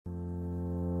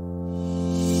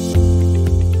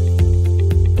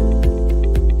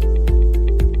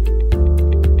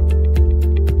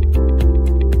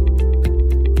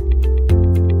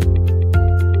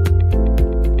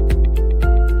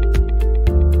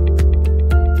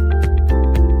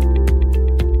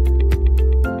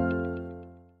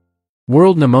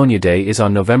World Pneumonia Day is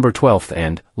on November 12th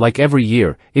and, like every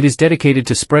year, it is dedicated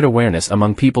to spread awareness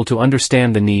among people to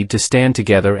understand the need to stand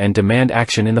together and demand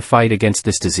action in the fight against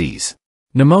this disease.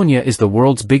 Pneumonia is the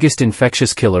world's biggest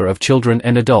infectious killer of children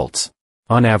and adults.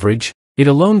 On average, it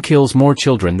alone kills more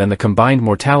children than the combined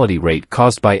mortality rate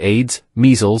caused by AIDS,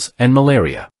 measles, and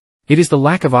malaria. It is the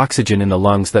lack of oxygen in the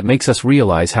lungs that makes us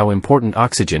realize how important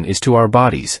oxygen is to our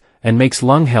bodies, and makes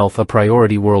lung health a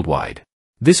priority worldwide.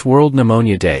 This World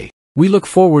Pneumonia Day, we look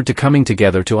forward to coming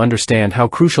together to understand how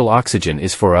crucial oxygen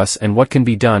is for us and what can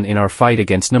be done in our fight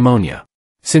against pneumonia.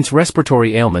 Since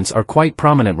respiratory ailments are quite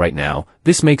prominent right now,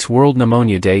 this makes World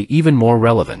Pneumonia Day even more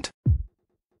relevant.